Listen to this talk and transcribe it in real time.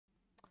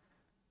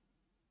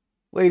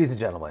Ladies and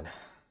gentlemen,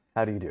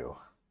 how do you do?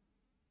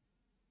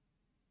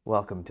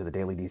 Welcome to the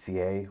Daily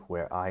DCA,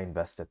 where I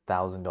invest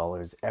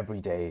 $1,000 every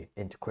day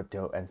into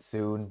crypto and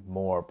soon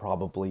more,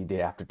 probably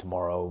day after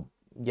tomorrow.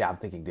 Yeah, I'm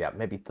thinking, yeah,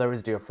 maybe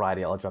Thursday or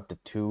Friday, I'll drop to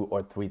 $2,000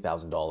 or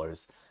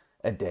 $3,000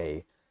 a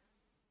day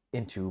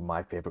into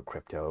my favorite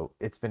crypto.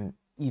 It's been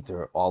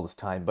Ether all this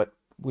time, but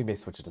we may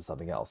switch it to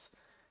something else.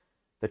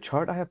 The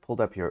chart I have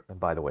pulled up here, and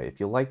by the way, if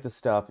you like this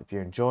stuff, if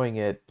you're enjoying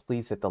it,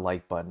 please hit the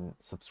like button,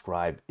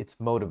 subscribe. It's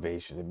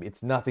motivation.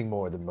 It's nothing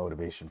more than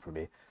motivation for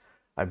me.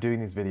 I'm doing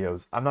these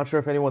videos. I'm not sure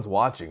if anyone's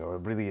watching or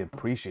really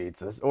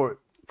appreciates this or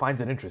finds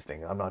it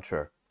interesting. I'm not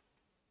sure.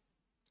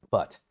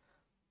 But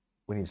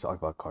we need to talk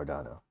about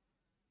Cardano.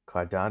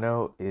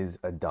 Cardano is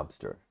a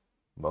dumpster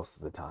most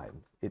of the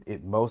time.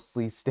 It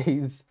mostly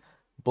stays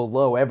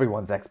below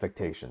everyone's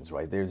expectations,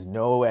 right? There's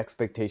no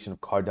expectation of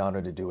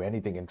Cardano to do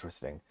anything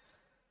interesting.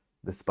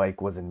 The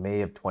spike was in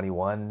May of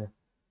 21,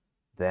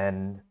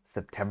 then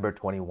September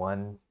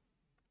 21,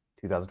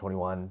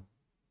 2021.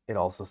 It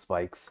also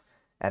spikes,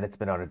 and it's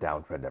been on a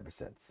downtrend ever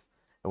since.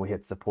 And we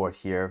hit support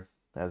here.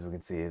 As we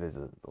can see, there's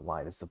a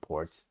line of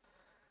support.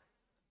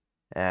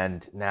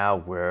 And now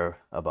we're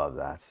above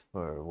that.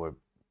 We're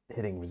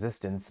hitting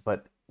resistance,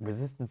 but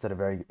resistance at a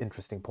very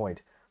interesting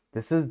point.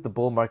 This is the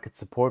bull market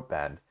support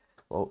band.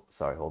 Oh,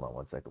 sorry, hold on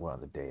one second. We're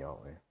on the day,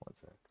 aren't we? One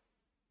sec.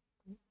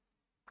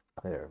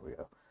 There we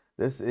go.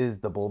 This is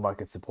the bull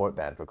market support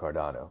band for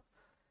Cardano.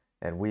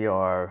 And we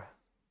are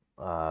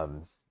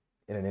in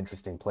an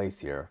interesting place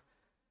here.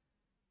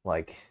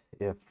 Like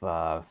if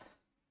let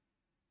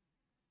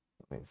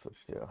me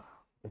switch to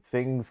if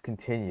things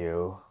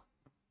continue,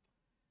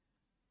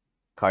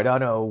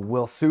 Cardano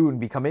will soon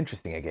become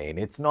interesting again.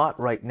 It's not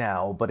right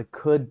now, but it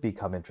could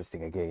become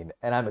interesting again,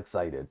 and I'm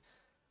excited.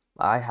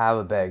 I have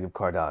a bag of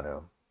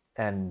Cardano,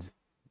 and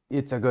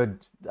I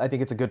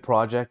think it's a good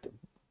project,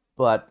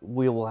 but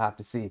we will have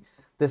to see.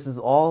 This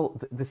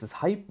is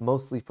hype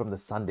mostly from the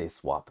Sunday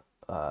swap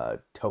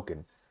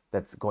token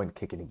that's going to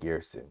kick into gear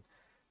soon,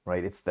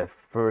 right? It's their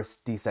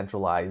first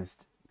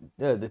decentralized,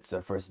 it's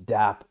their first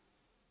DApp,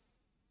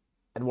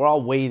 and we're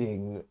all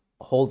waiting,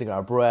 holding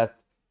our breath,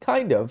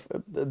 kind of,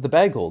 the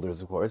bag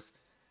holders, of course,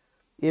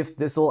 if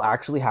this will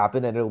actually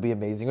happen and it'll be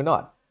amazing or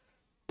not.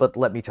 But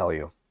let me tell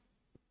you,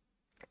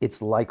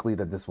 it's likely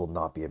that this will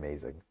not be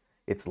amazing.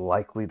 It's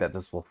likely that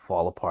this will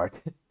fall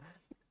apart,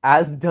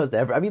 as does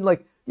ever. I mean,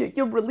 like,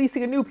 you're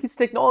releasing a new piece of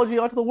technology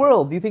onto the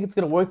world. Do you think it's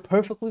going to work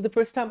perfectly the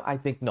first time? I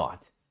think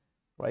not,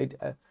 right?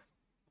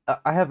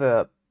 I have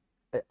a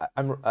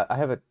I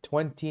have a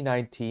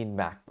 2019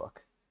 MacBook.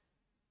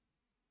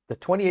 The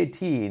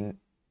 2018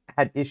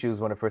 had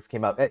issues when it first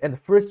came out, and the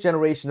first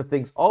generation of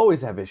things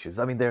always have issues.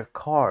 I mean, there are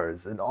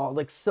cars and all,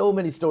 like, so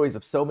many stories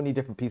of so many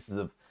different pieces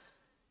of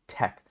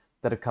tech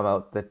that have come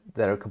out that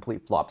are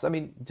complete flops. I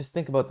mean, just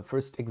think about the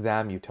first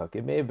exam you took.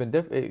 It may have been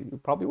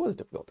it probably was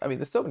difficult. I mean,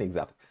 there's so many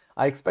examples.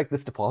 I expect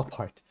this to fall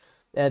apart,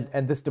 and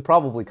this to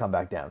probably come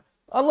back down,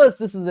 unless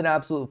this is an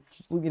absolute,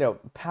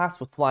 pass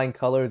with flying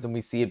colors, and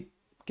we see it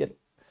get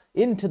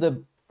into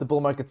the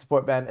bull market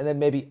support band, and then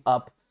maybe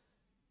up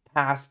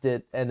past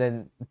it, and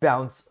then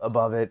bounce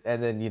above it,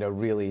 and then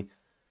really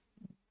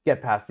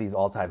get past these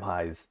all-time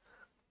highs.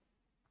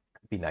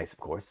 It'd be nice, of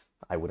course.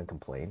 I wouldn't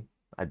complain.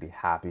 I'd be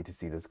happy to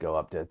see this go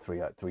up to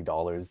 $3,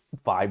 $5,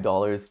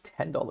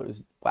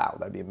 $10. Wow,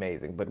 that'd be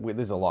amazing. But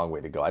there's a long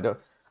way to go.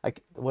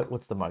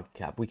 What's the market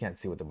cap? We can't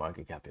see what the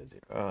market cap is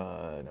here.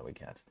 No, we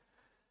can't.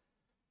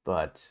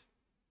 But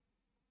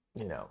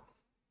 300%.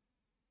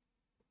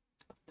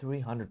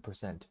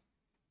 It's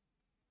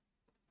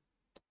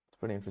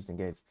pretty interesting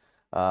gains.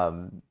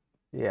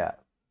 Yeah,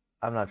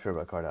 I'm not sure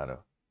about Cardano,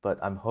 but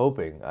I'm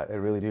hoping. I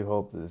really do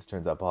hope that this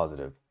turns out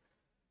positive.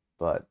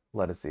 But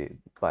let us see.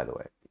 By the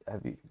way,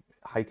 have you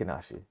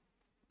Heikinashi?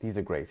 These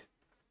are great.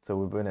 So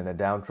we've been in a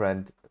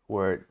downtrend.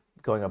 We're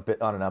going a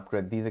bit on an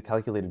uptrend. These are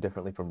calculated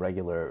differently from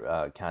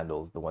regular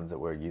candles, the ones that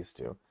we're used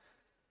to.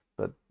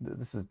 But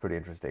this is pretty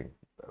interesting.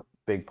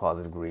 Big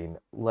positive green.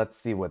 Let's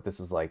see what this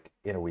is like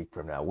in a week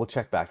from now. We'll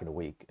check back in a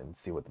week and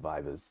see what the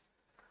vibe is.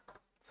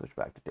 Switch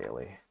back to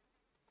daily.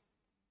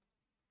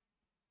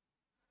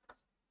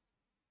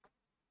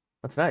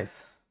 That's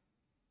nice.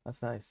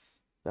 That's nice.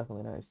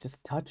 Definitely nice.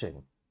 Just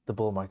touching the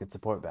bull market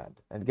support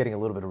band and getting a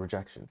little bit of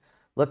rejection.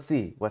 Let's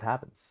see what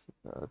happens.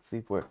 Let's see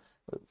if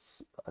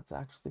let's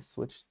actually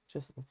switch.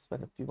 Let's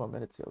spend a few more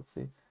minutes here. Let's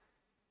see.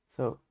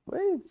 So,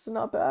 wait, this is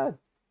not bad.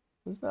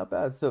 This is not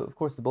bad. So, of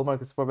course, the bull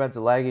market support band's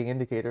a lagging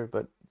indicator,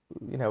 but,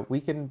 we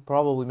can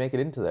probably make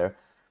it into there.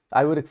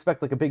 I would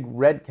expect like a big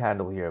red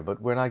candle here,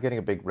 but we're not getting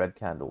a big red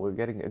candle. We're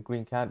getting a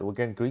green candle. We're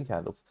getting green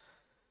candles.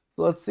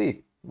 So let's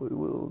see.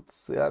 We'll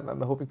see. I'm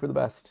hoping for the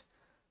best.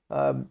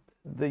 The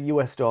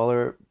US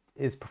dollar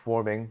is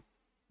performing.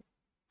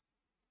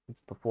 It's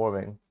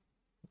performing.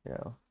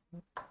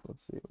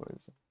 Let's see. Where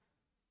is it?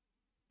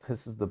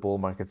 This is the bull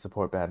market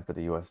support band for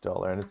the US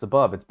dollar, and it's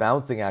above. It's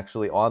bouncing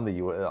actually on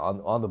the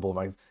on the bull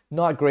markets.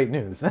 Not great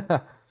news.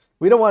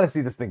 We don't want to see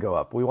this thing go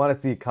up. We want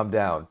to see it come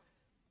down.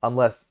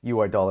 Unless you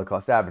are dollar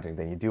cost averaging,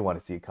 then you do want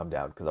to see it come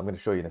down, because I'm going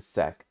to show you in a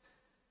sec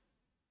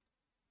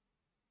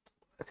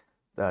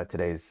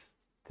today's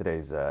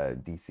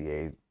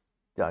DCA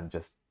done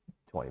just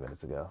 20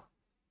 minutes ago.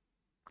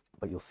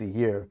 But you'll see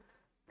here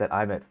that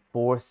I'm at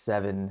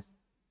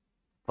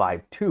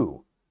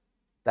 4752.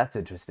 That's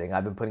interesting.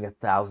 I've been putting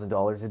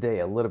 $1,000 a day,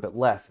 a little bit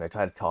less, and I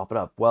try to top it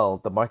up.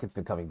 Well, the market's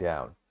been coming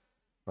down,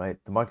 right?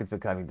 The market's been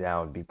coming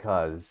down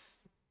because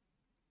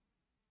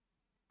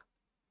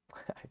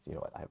you know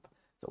what?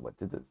 So what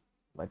did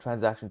my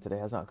transaction today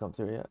has not come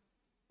through yet?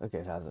 Okay,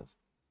 it hasn't.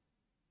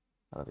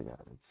 I don't think it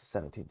has. It's the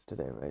 17th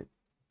today, right?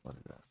 What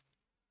is that?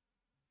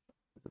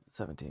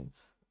 17th.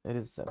 It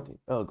is 17th.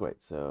 Oh,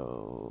 great.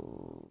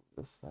 So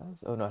this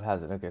has. Oh no, it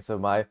hasn't. Okay, so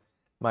my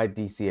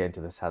DCA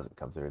into this hasn't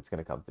come through. It's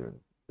gonna come through in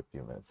a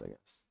few minutes, I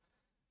guess.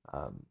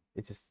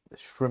 It just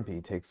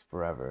Shrimpy takes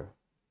forever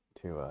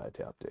to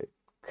update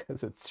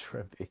because it's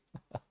Shrimpy.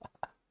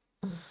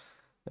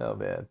 Oh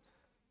man.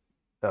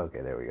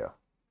 Okay, there we go.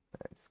 I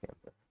just came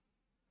through.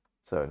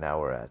 So now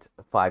we're at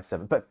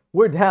 5.7, but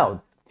we're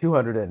down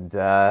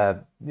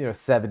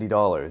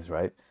 $270,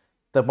 right?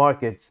 The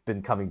market's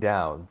been coming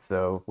down,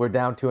 so we're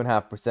down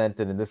 2.5%,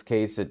 and in this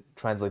case, it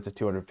translates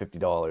to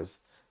 $250,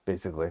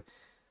 basically.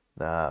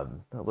 A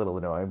little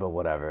annoying, but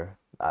whatever.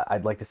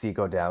 I'd like to see it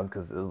go down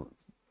because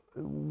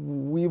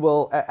we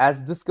will,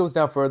 as this goes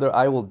down further,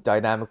 I will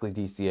dynamically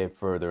DCA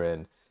further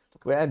in,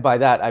 and by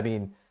that I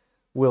mean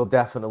we'll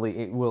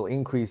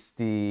increase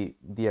the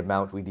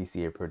amount we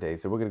DCA per day.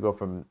 So we're gonna go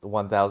from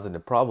 1,000 to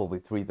probably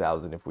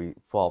 3,000 if we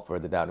fall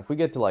further down. If we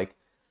get to like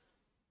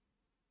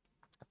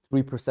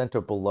 3%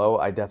 or below,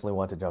 I definitely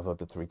want to jump up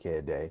to 3K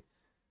a day.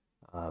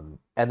 And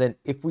then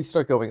if we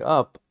start going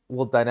up,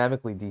 we'll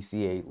dynamically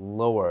DCA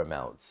lower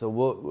amounts.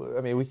 So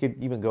I mean, we could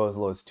even go as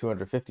low as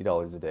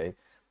 $250 a day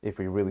if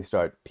we really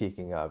start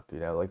peaking up. You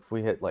know, like if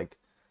we hit like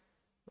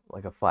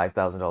a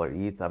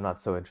 $5,000 ETH, I'm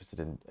not so interested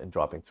in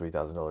dropping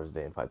 $3,000 a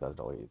day and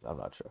 $5,000 ETH. I'm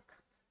not sure.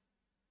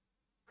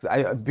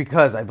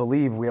 Because I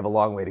believe we have a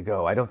long way to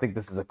go. I don't think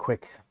this is a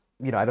quick,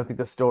 you know, I don't think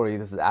the story,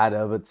 this is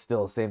ADA, but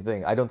still same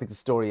thing. I don't think the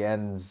story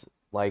ends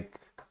like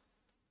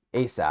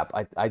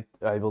ASAP. I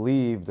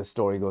believe the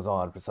story goes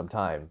on for some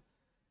time,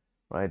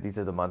 right? These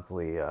are the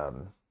monthly,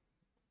 let's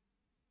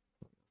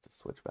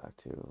switch back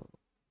to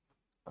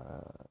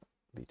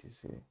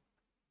BTC.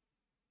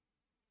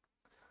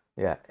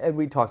 Yeah, and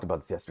we talked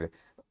about this yesterday.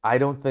 I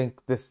don't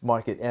think this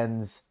market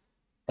ends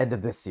end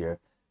of this year.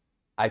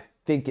 I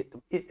think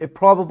it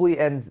probably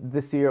ends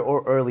this year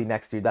or early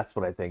next year. That's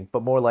what I think,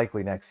 but more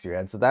likely next year.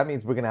 And so that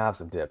means we're going to have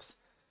some dips.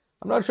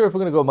 I'm not sure if we're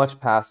going to go much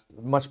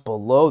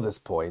below this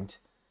point,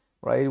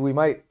 right? We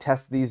might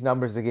test these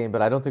numbers again,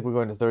 but I don't think we're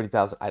going to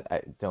 30,000.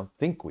 I don't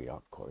think we are,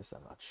 of course.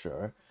 I'm not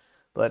sure,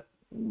 but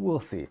we'll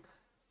see.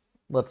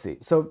 Let's see.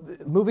 So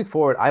moving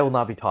forward, I will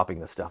not be topping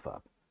this stuff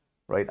up,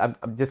 right? I'm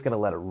just going to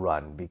let it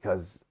run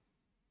because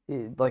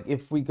like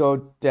if we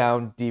go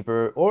down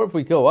deeper or if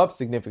we go up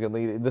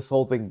significantly, this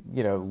whole thing,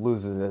 you know,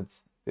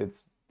 loses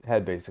its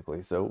head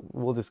basically. So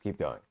we'll just keep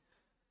going.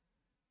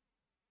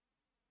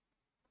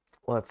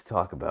 Let's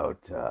talk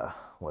about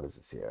what is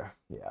this here?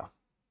 Yeah.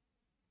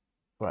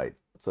 Right.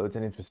 So it's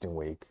an interesting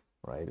week,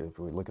 right? If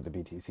we look at the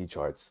BTC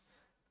charts,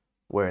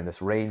 we're in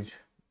this range,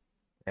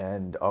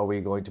 and are we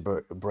going to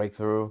break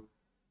through?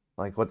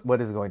 Like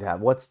what is going to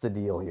happen? What's the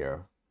deal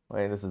here?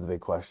 Right? This is the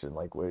big question.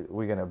 Like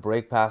we're going to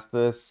break past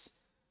this,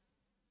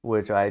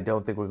 which I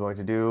don't think we're going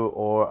to do,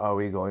 or are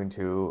we going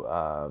to,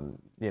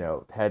 you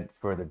know, head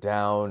further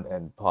down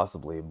and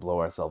possibly blow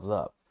ourselves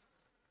up?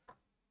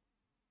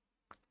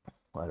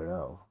 I don't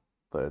know,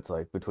 but it's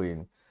like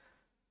between,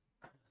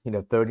 you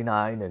know,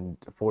 39 and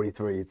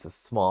 43. It's a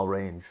small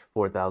range,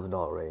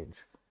 $4,000 range.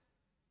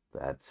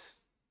 That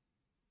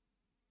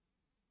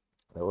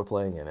we're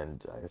playing in,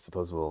 and I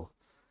suppose we'll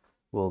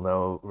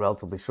know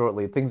relatively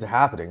shortly. Things are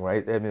happening,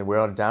 right? I mean, we're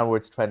on a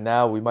downwards trend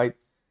now. We might.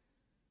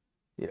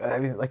 I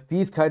mean, like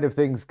these kind of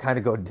things kind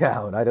of go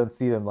down. I don't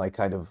see them like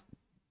kind of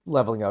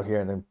leveling out here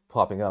and then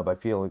popping up. I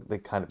feel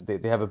like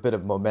they have a bit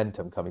of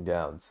momentum coming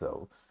down.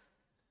 So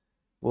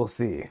we'll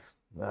see.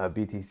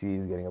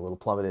 BTC is getting a little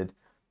plummeted.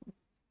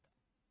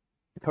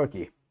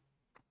 Turkey.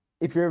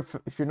 If you're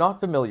not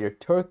familiar,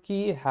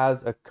 Turkey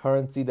has a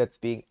currency that's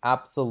being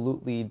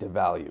absolutely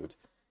devalued.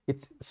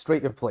 It's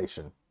straight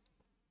inflation.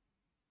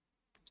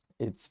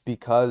 It's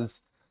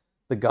because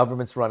the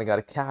government's running out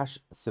of cash,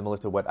 similar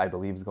to what I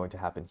believe is going to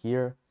happen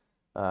here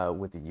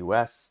with the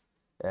US.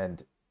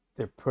 And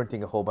they're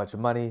printing a whole bunch of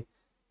money.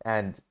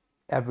 And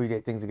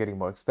everyday things are getting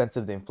more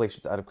expensive. The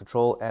inflation's out of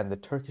control. And the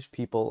Turkish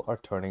people are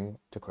turning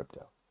to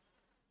crypto.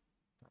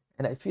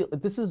 And I feel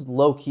this is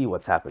low-key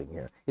what's happening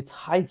here. It's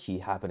high-key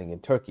happening in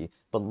Turkey.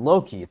 But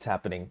low-key it's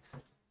happening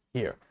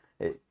here.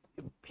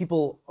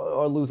 People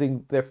are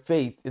losing their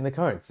faith in the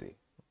currency,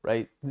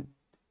 right?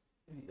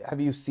 Have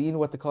you seen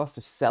what the cost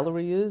of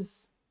celery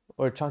is?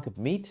 Or a chunk of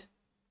meat?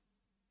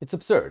 It's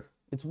absurd.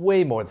 It's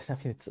way more than, I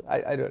mean,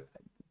 I don't,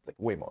 it's like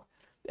way more.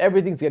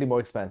 Everything's getting more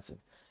expensive.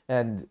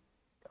 And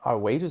our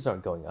wages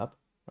aren't going up,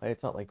 right?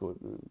 It's not like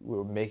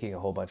we're making a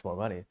whole bunch more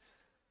money.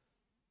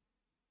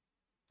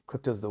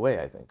 Crypto's the way,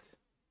 I think.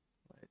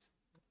 Right?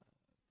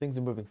 Things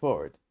are moving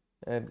forward,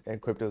 and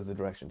crypto's the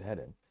direction to head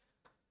in.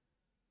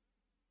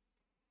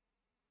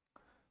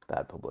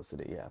 Bad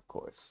publicity, yeah, of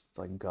course. It's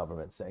like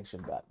government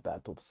sanctioned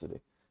bad publicity.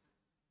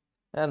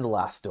 And the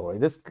last story.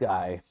 This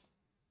guy,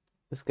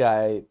 this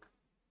guy's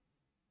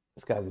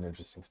an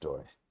interesting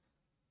story.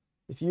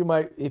 If you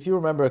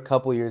remember a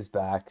couple years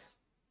back,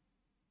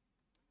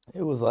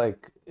 this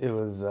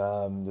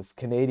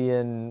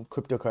Canadian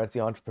cryptocurrency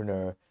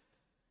entrepreneur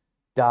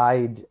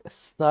died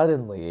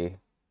suddenly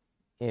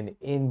in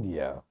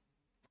India.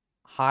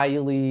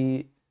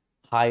 Highly,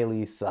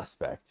 highly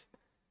suspect.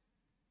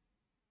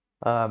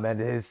 And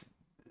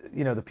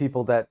the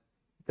people that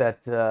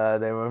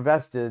they were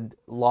invested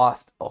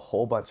lost a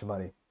whole bunch of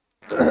money.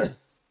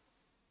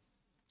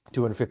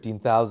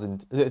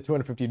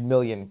 215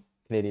 million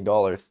Canadian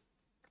dollars.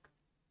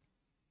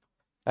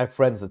 I have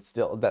friends that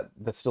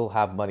still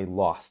have money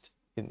lost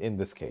in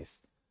this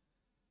case.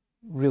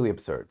 Really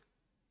absurd.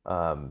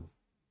 And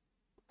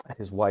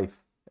his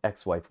wife,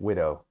 ex-wife,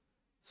 widow,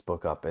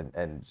 spoke up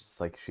and just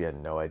like she had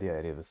no idea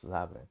any of this was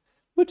happening,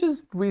 which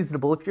is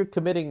reasonable if you're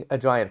committing a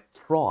giant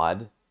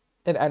fraud.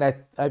 And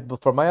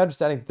from my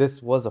understanding,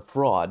 this was a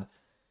fraud.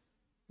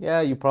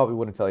 Yeah, you probably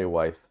wouldn't tell your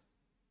wife.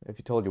 If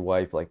you told your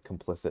wife, like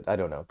complicit, I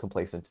don't know,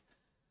 complacent.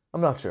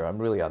 I'm not sure. I'm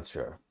really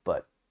unsure,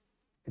 but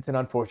it's an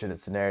unfortunate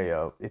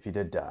scenario if you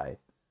did die.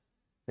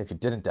 If you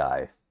didn't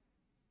die,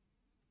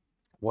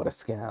 what a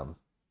scam.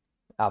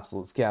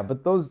 Absolute scam.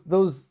 But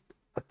those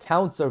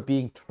accounts are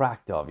being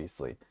tracked,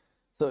 obviously.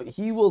 So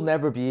he will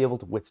never be able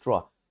to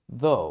withdraw,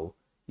 though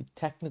you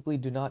technically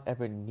do not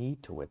ever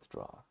need to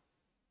withdraw,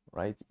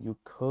 right? You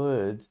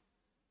could,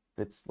 if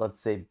it's, let's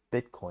say,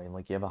 Bitcoin,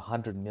 like you have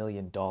 $100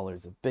 million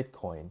of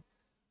Bitcoin,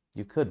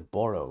 you could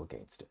borrow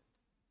against it,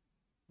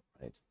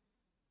 right?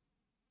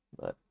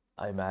 But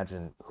I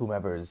imagine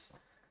whomever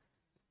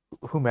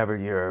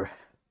you're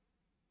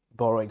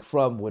borrowing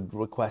from would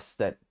request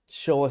that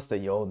show us that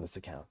you own this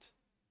account.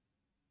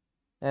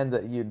 And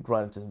that you'd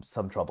run into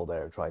some trouble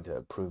there trying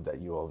to prove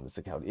that you own this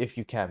account if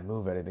you can't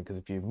move anything. Because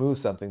if you move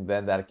something,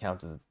 then that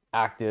account is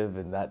active,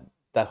 and that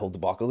whole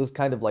debacle is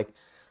kind of like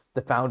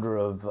the founder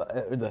of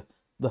the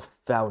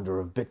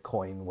founder of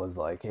Bitcoin was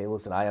like, "Hey,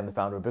 listen, I am the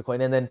founder of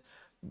Bitcoin," and then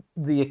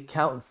the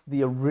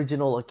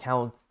original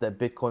accounts that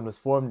Bitcoin was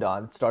formed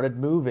on, started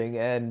moving,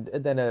 and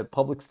then a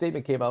public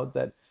statement came out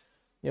that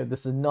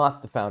this is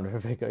not the founder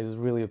of Bitcoin. It's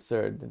really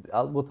absurd.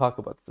 We'll talk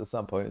about this at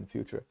some point in the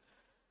future.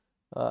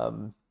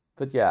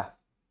 But yeah.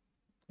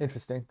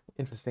 Interesting.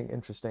 This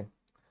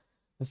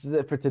is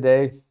it for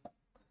today.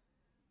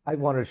 I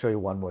wanted to show you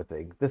one more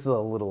thing. This is a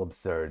little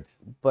absurd,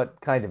 but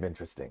kind of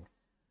interesting.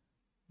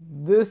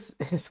 This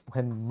is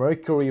when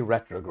Mercury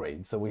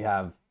retrogrades. So we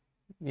have,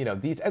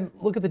 these, and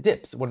look at the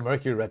dips when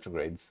Mercury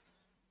retrogrades.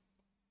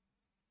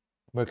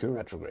 Mercury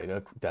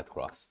retrograde, death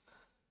cross.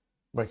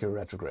 Mercury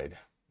retrograde.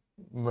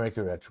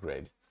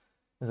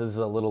 This is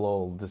a little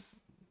old. This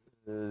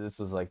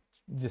was like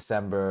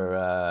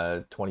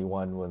December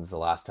 21 was the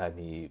last time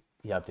he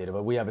updated,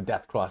 but we have a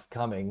death cross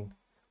coming.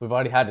 We've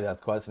already had a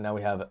death cross, and now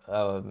we have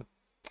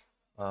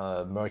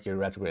Mercury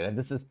retrograde, and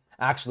this is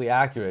actually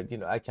accurate.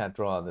 I can't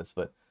draw on this,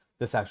 but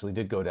this actually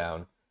did go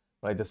down,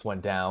 right? This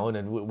went down,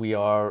 and we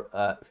are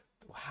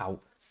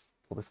well,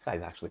 this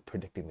guy's actually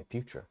predicting the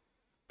future,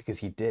 because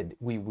he did.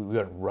 We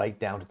went right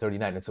down to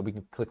 39, and so we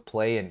can click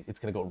play, and it's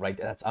gonna go right.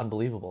 That's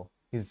unbelievable.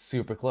 He's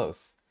super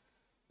close,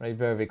 right?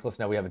 Very, very close.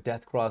 Now we have a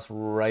death cross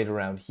right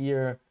around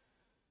here.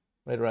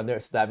 Right around there.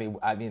 So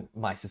I mean,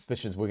 my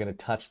suspicion is we're going to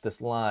touch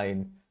this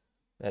line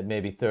at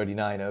maybe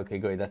 39. Okay,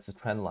 great. That's the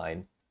trend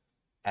line.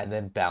 And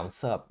then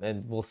bounce up,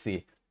 and we'll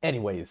see.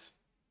 Anyways,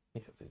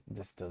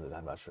 this doesn't,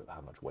 I'm not sure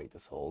how much weight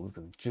this holds.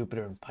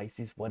 Jupiter and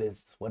Pisces, what is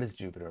this? What is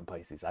Jupiter and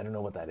Pisces? I don't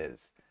know what that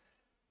is.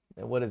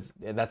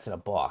 And that's in a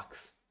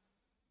box.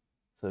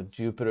 So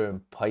Jupiter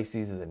and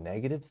Pisces is a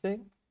negative thing?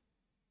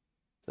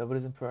 Is that what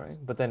he's inferring?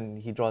 But then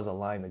he draws a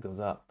line that goes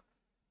up.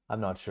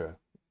 I'm not sure.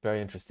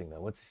 Very interesting, though.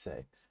 What's he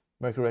say?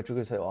 Mercury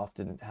retrogrades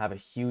often have a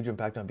huge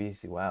impact on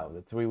BTC. Wow,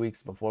 the 3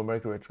 weeks before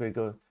Mercury retrograde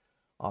goes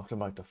often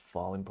marked a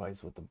falling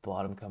price, with the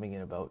bottom coming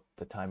in about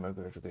the time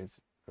Mercury retrogrades.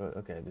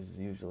 Okay, this is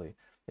usually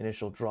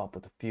initial drop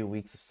with a few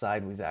weeks of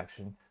sideways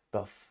action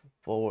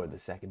before the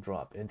second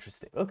drop.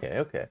 Interesting.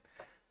 Okay.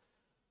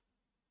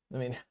 I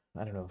mean,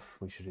 I don't know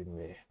if we should even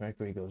be.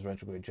 Mercury goes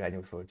retrograde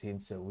January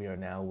 14th, so we are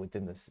now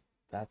within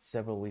that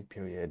several week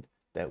period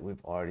that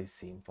we've already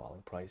seen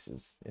falling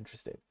prices.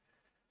 Interesting.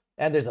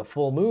 And there's a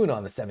full moon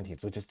on the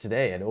 17th, which is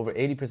today, and over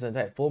 80% of the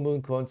time, full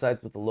moon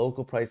coincides with the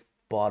local price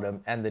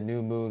bottom, and the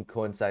new moon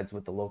coincides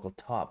with the local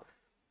top,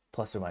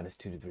 plus or minus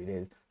 2 to 3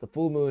 days. The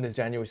full moon is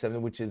January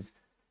 7th, which is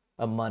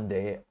a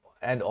Monday,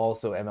 and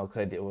also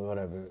MLK,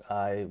 whatever.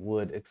 I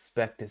would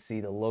expect to see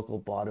the local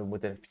bottom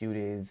within a few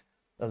days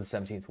of the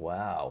 17th.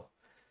 Wow.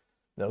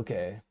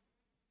 Okay.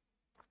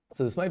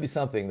 So this might be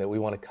something that we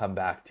want to come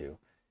back to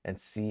and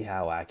see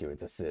how accurate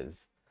this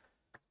is.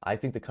 I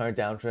think the current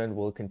downtrend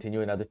will continue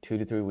another 2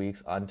 to 3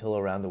 weeks until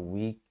around the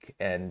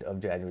weekend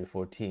of January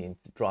 14th,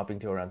 dropping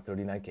to around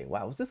 39K.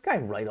 Wow, is this guy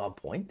right on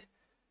point?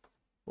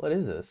 What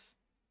is this?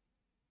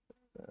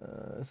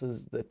 This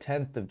is the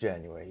 10th of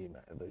January,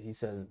 but he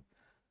says,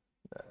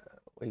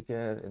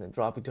 weekend, and then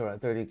dropping to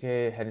around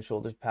 30K, head and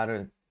shoulders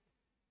pattern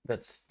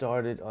that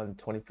started on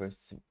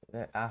 21st.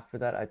 After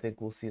that, I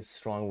think we'll see a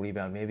strong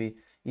rebound, maybe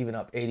even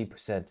up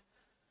 80%.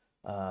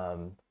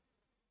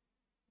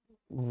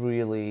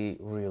 Really,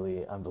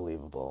 really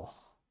unbelievable.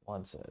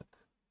 One sec.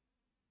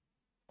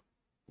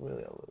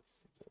 Really,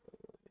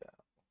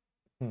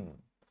 yeah.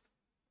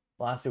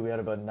 Last year we had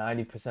about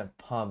 90%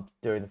 pump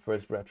during the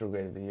first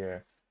retrograde of the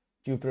year.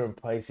 Jupiter and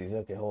Pisces.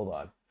 Okay, hold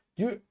on.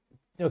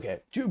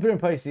 Okay, Jupiter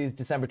and Pisces,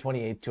 December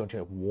 28th,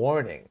 2020.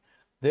 Warning.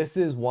 This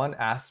is one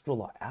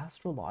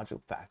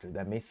astrological factor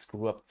that may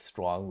screw up the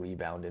strong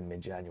rebound in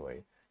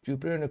mid-January.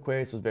 Jupiter in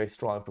Aquarius was very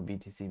strong for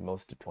BTC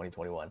most of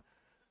 2021.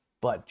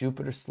 But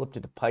Jupiter slipped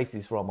into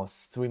Pisces for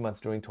almost 3 months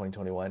during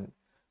 2021.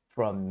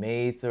 From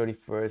May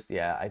 31st,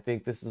 yeah, I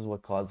think this is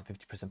what caused the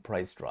 50%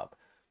 price drop.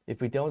 If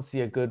we don't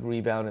see a good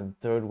rebound in the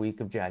third week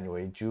of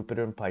January,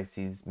 Jupiter and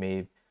Pisces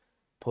may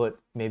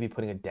maybe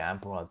putting a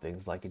damper on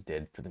things like it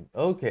did for them.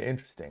 Okay,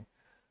 interesting.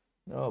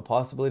 Oh,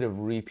 possibility of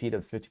repeat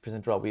of the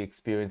 50% drop we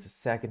experienced the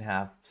second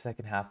half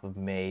of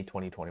May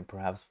 2020,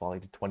 perhaps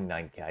falling to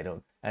 29K. I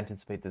don't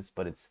anticipate this,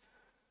 but it's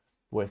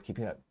worth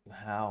keeping up.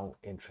 How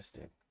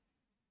interesting.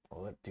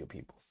 What do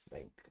people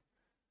think?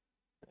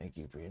 Thank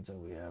you, Brian. So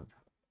we have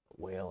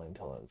whale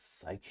intelligence,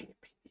 psychic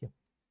medium.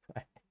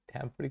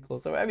 Damn, pretty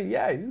close. I mean,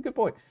 yeah, this is a good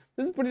point.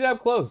 This is pretty damn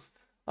close.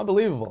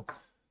 Unbelievable.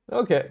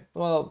 Okay,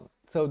 well,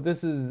 so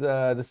this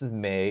is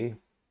May,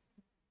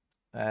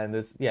 and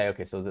this, yeah,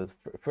 okay. So the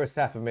first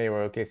half of May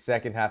we're okay.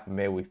 Second half of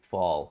May we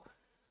fall.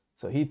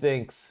 So he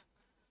thinks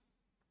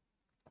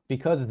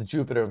because it's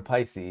Jupiter and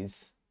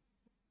Pisces,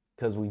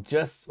 because we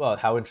just, well,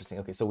 how interesting.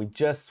 Okay, so we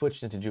just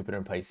switched into Jupiter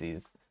and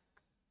Pisces,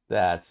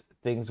 that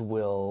things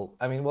will,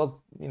 I mean,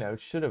 well, you know,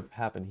 it should have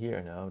happened here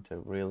now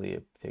to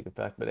really take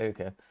effect, but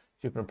okay.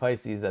 Jupiter and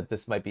Pisces, that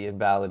this might be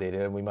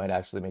invalidated and we might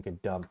actually make a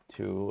dump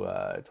to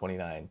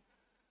 29,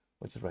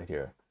 which is right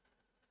here.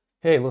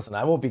 Hey, listen,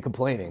 I won't be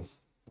complaining.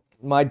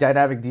 My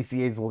dynamic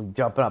DCAs will be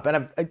jumping up.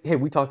 And hey,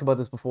 we talked about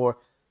this before.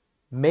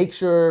 Make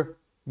sure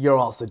you're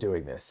also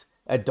doing this.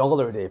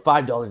 $1 a day,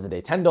 $5 a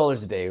day,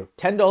 $10 a day,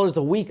 $10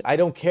 a week. I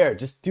don't care.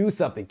 Just do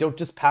something. Don't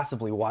just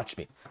passively watch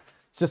me.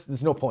 It's just,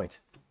 there's no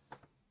point.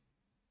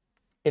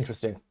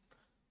 Interesting.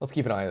 Let's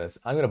keep an eye on this.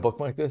 I'm going to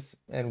bookmark this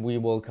and we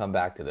will come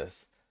back to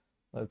this.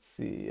 Let's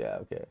see. Yeah,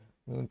 okay.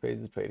 Moon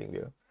phases trading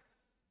view.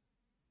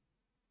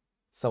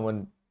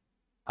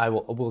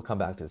 We'll come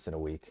back to this in a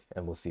week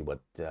and we'll see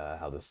what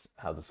how this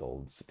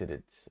holds. Did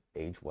it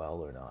age well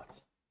or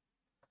not?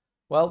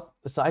 Well,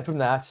 aside from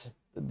that,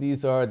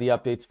 these are the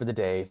updates for the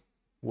day.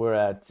 We're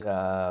at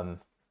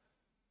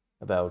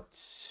about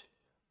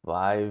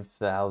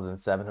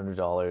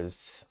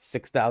 $5,700,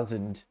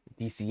 6,000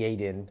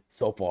 DCA'd in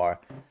so far.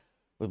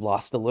 We've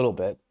lost a little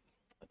bit,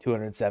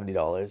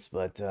 $270,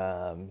 but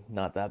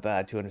not that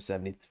bad.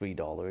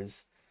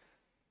 $273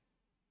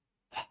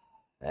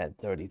 and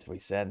 33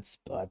 cents.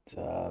 But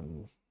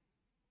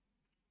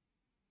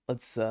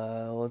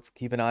let's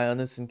keep an eye on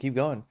this and keep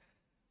going.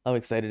 I'm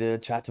excited to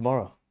chat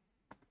tomorrow.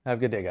 Have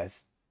a good day,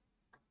 guys.